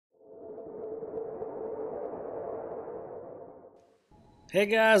Hey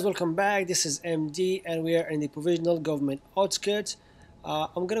guys, welcome back. This is MD and we are in the Provisional Government Outskirts.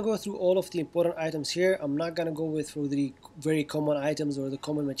 I'm gonna go through all of the important items here. I'm not gonna go through the very common items or the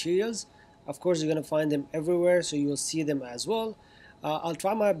common materials. Of course, you're gonna find them everywhere, so you'll see them as well. I'll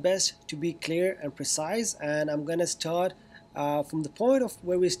try my best to be clear and precise, and I'm gonna start from the point of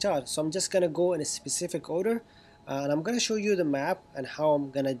where we start. So I'm just gonna go in a specific order, and I'm gonna show you the map and how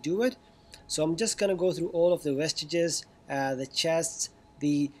I'm gonna do it. So I'm just gonna go through all of the vestiges, the chests,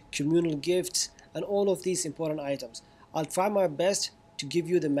 the communal gifts, and all of these important items. I'll try my best to give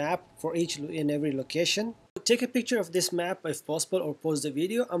you the map for each and every location. Take a picture of this map if possible or pause the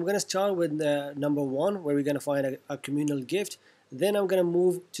video. I'm going to start with number 1 where we're going to find a communal gift. Then I'm going to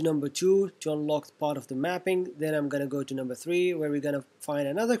move to number 2 to unlock part of the mapping. Then I'm going to go to number 3 where we're going to find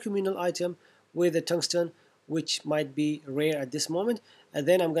another communal item with a tungsten, which might be rare at this moment. And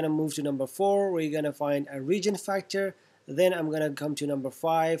then I'm going to move to number 4 where you're going to find a regen factor. Then I'm gonna come to number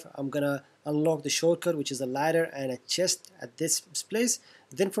 5. I'm gonna unlock the shortcut, which is a ladder and a chest at this place.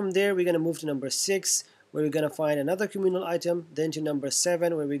 Then from there we're gonna move to number 6 where we're gonna find another communal item. Then to number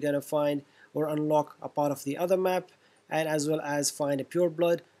 7 where we're gonna find or unlock a part of the other map, and as well as find a pure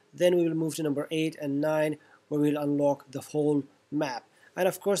blood. Then we will move to number 8 and 9 where we'll unlock the whole map, and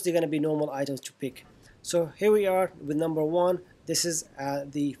of course they're gonna be normal items to pick. So here we are with number 1. This is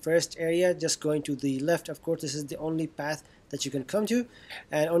the first area, just going to the left. Of course, this is the only path that you can come to.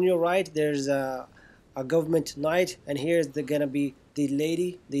 And on your right, there's a government knight, and here's gonna be the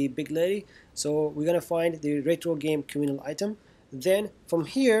lady, the big lady. So we're gonna find the retro game communal item. Then from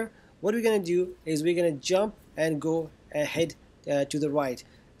here, what we're gonna do is we're gonna jump and go ahead to the right.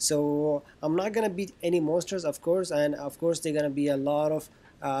 So I'm not gonna beat any monsters, of course, and of course they're gonna be a lot of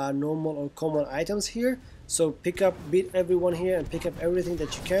normal or common items here. So beat everyone here and pick up everything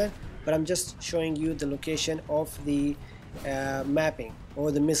that you can, but I'm just showing you the location of the mapping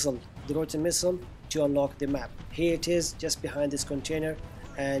or the Mistle, the road to Mistle, to unlock the map. Here it is, just behind this container,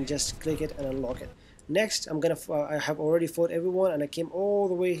 and just click it and unlock it. Next, I have already fought everyone and I came all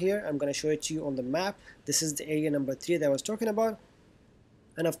the way here. I'm gonna show it to you on the map. This is the area number 3 that I was talking about.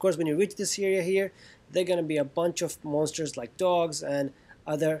 And of course, when you reach this area here, there are gonna be a bunch of monsters like dogs and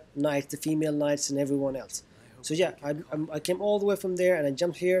other knights, the female knights and everyone else. So yeah, I came all the way from there and I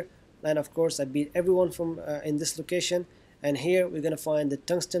jumped here, and of course I beat everyone from in this location. And here we're gonna find the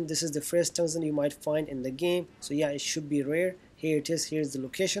tungsten. This is the first tungsten you might find in the game, so yeah, it should be rare. Here it is, here's the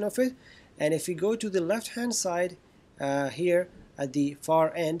location of it. And if we go to the left hand side here at the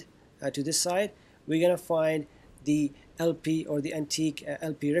far end to this side, we're gonna find the LP or the antique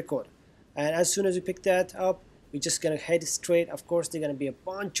LP record. And as soon as we pick that up, we're just gonna head straight. Of course, there are gonna be a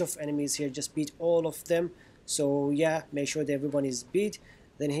bunch of enemies here. Just beat all of them. So yeah, make sure that everyone is beat.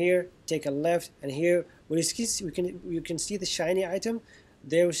 Then here, take a left, and here you can see the shiny item.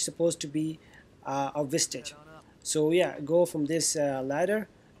 There was supposed to be a Vestige. So yeah, go from this ladder,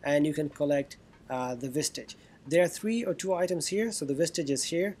 and you can collect the Vestige. There are 3 or 2 items here. So the Vestige is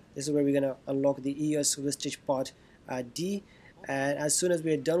here. This is where we're gonna unlock the EOS Vestige part D. And as soon as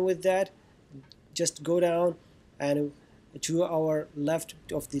we are done with that, just go down, and to our left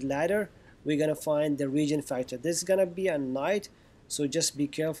of the ladder we're gonna find the regen factor. This is gonna be a knight, so just be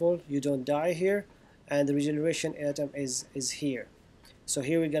careful you don't die here. And the regeneration item is here. So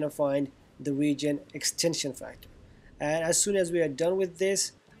here we're gonna find the regen extension factor. And as soon as we are done with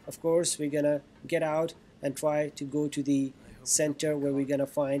this, of course we're gonna get out and try to go to the center where we're gonna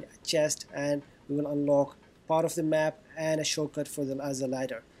find a chest, and we will unlock part of the map and a shortcut for them as a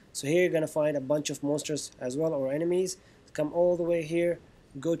ladder. So here you're gonna find a bunch of monsters as well, or enemies. Come all the way here,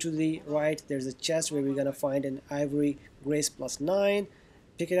 go to the right, there's a chest where we're gonna find an ivory grace +9.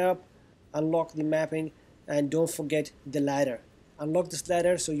 Pick it up, unlock the mapping, and don't forget the ladder. Unlock this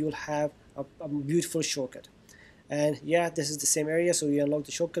ladder so you'll have a beautiful shortcut. And yeah, this is the same area, so we unlocked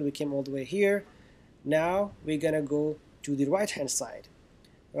the shortcut. We came all the way here. Now we're gonna go to the right hand side.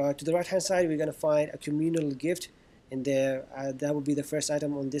 To the right hand side we're gonna find a communal gift. And that will be the first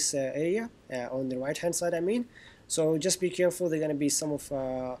item on this area, on the right hand side I mean. So just be careful, they're going to be some of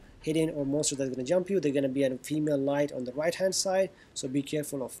hidden or monsters that's going to jump you. They're going to be a female knight on the right hand side, so be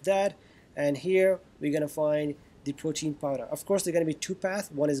careful of that. And here we're going to find the protein powder. Of course there are going to be 2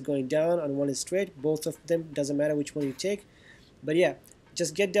 paths, one is going down and one is straight. Both of them, doesn't matter which one you take. But yeah,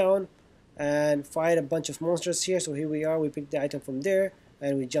 just get down and fight a bunch of monsters here. So here we are, we picked the item from there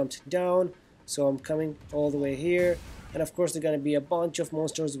and we jumped down. So I'm coming all the way here, and of course there are going to be a bunch of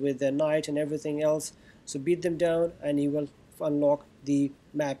monsters with the knight and everything else. So beat them down and you will unlock the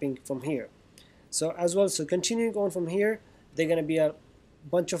mapping from here. So as well, so continuing on from here, there are going to be a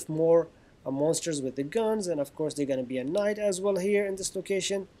bunch of more monsters with the guns, and of course they're gonna be a knight as well here in this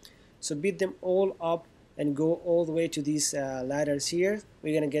location. So beat them all up and go all the way to these ladders here.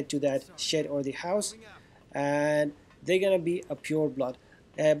 We're gonna get to that shed or the house, and they're gonna be a pure blood.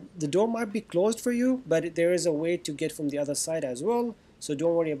 The door might be closed for you, but there is a way to get from the other side as well, so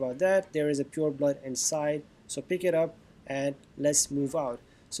don't worry about that. There is a pure blood inside, so pick it up and let's move out.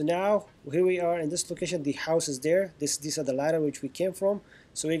 So now here we are in this location. The house is there. These are the ladder which we came from,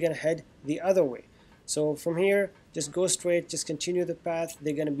 so we're gonna head the other way. So from here, just go straight, just continue the path.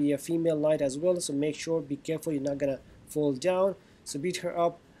 They're gonna be a female knight as well, so make sure, be careful, you're not gonna fall down. So beat her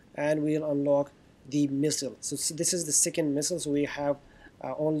up and we'll unlock the missile. So this is the second missile, so we have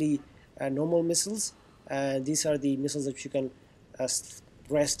only normal missiles, and these are the missiles that you can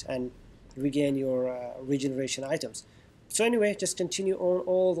rest and regain your regeneration items. So anyway, just continue on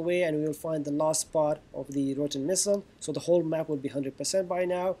all the way and we will find the last spot of the rotten missile. So the whole map will be 100% by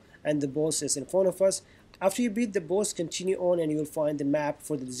now, and the boss is in front of us. After you beat the boss, continue on and you will find the map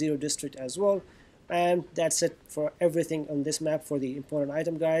for the Zero District as well. And that's it for everything on this map for the important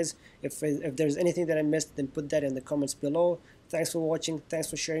item, guys. If there's anything that I missed, then put that in the comments below. Thanks for watching, thanks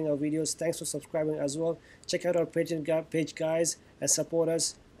for sharing our videos, thanks for subscribing as well. Check out our Patreon page, guys, and support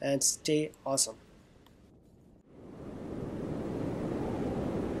us and stay awesome.